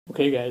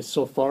Okay guys,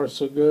 so far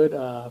so good.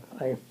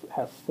 I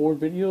have 4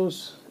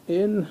 videos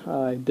in.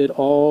 I did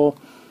all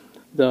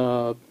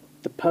the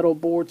pedal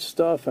board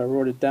stuff. I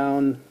wrote it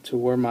down to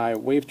where my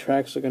wave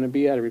tracks are going to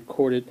be. I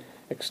recorded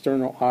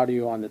external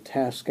audio on the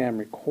Tascam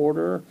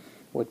recorder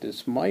with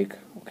this mic,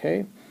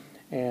 okay?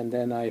 And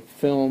then I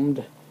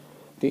filmed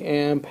the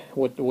amp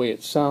with the way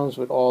it sounds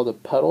with all the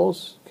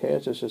pedals, okay? I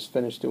just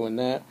finished doing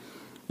that.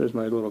 There's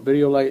my little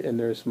video light, and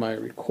there's my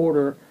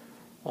recorder.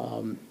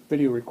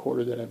 Video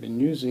recorder that I've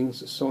been using.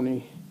 It's a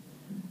Sony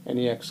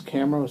NEX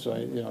camera, so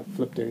I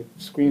flip the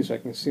screen so I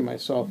can see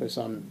myself as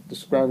I'm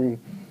describing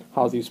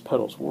how these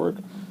pedals work.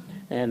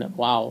 And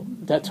wow,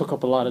 that took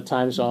up a lot of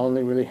time, so I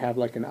only really have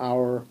like an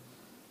hour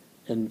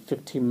and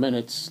 15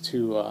 minutes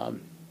to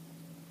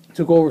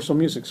go over some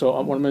music. So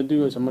what I'm going to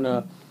do is I'm going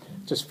to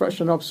just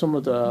freshen up some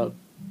of the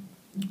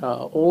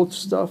old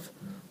stuff.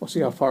 We'll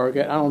see how far I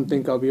get. I don't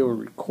think I'll be able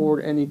to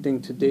record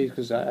anything today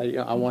because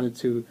I wanted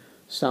to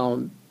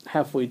sound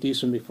halfway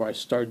decent before I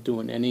start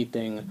doing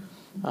anything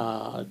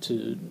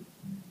to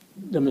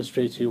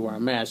demonstrate to you where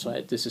I'm at. So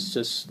this is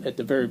just at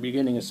the very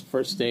beginning. It's the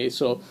first day,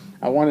 so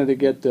I wanted to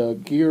get the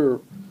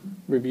gear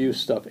review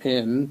stuff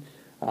in,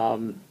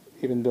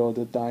 even though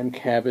the dime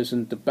cab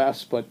isn't the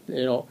best. But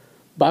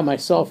by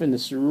myself in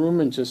this room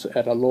and just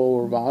at a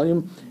lower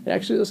volume, it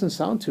actually doesn't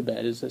sound too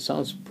bad. It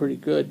sounds pretty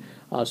good.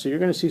 So you're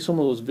going to see some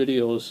of those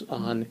videos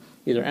on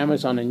either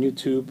Amazon and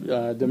YouTube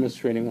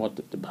demonstrating what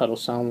the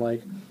pedals sound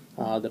like.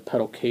 The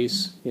pedal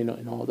case,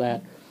 and all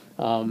that.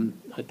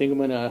 I think I'm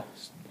gonna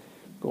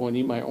go and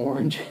eat my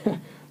orange.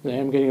 I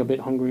am getting a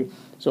bit hungry,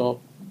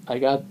 so I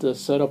got the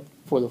setup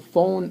for the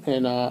phone,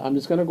 and I'm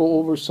just gonna go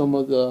over some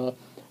of the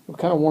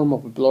kind of warm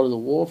up with Blood of the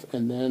Wolf,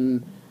 and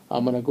then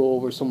I'm gonna go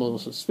over some of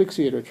those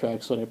Asphyxiator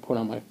tracks that I put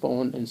on my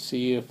phone and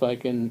see if I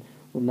can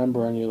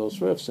remember any of those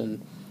riffs,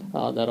 and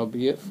that'll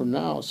be it for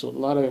now. So a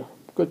lot of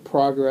good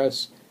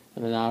progress,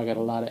 and then now I got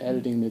a lot of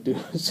editing to do.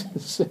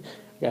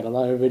 Got a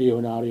lot of video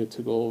and audio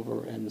to go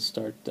over and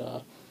start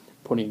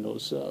putting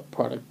those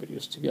product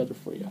videos together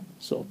for you.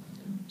 So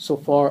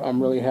far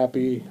I'm really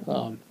happy.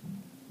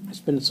 It's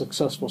been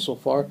successful so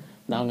far.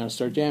 Now I'm going to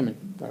start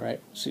jamming.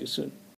 Alright, see you soon.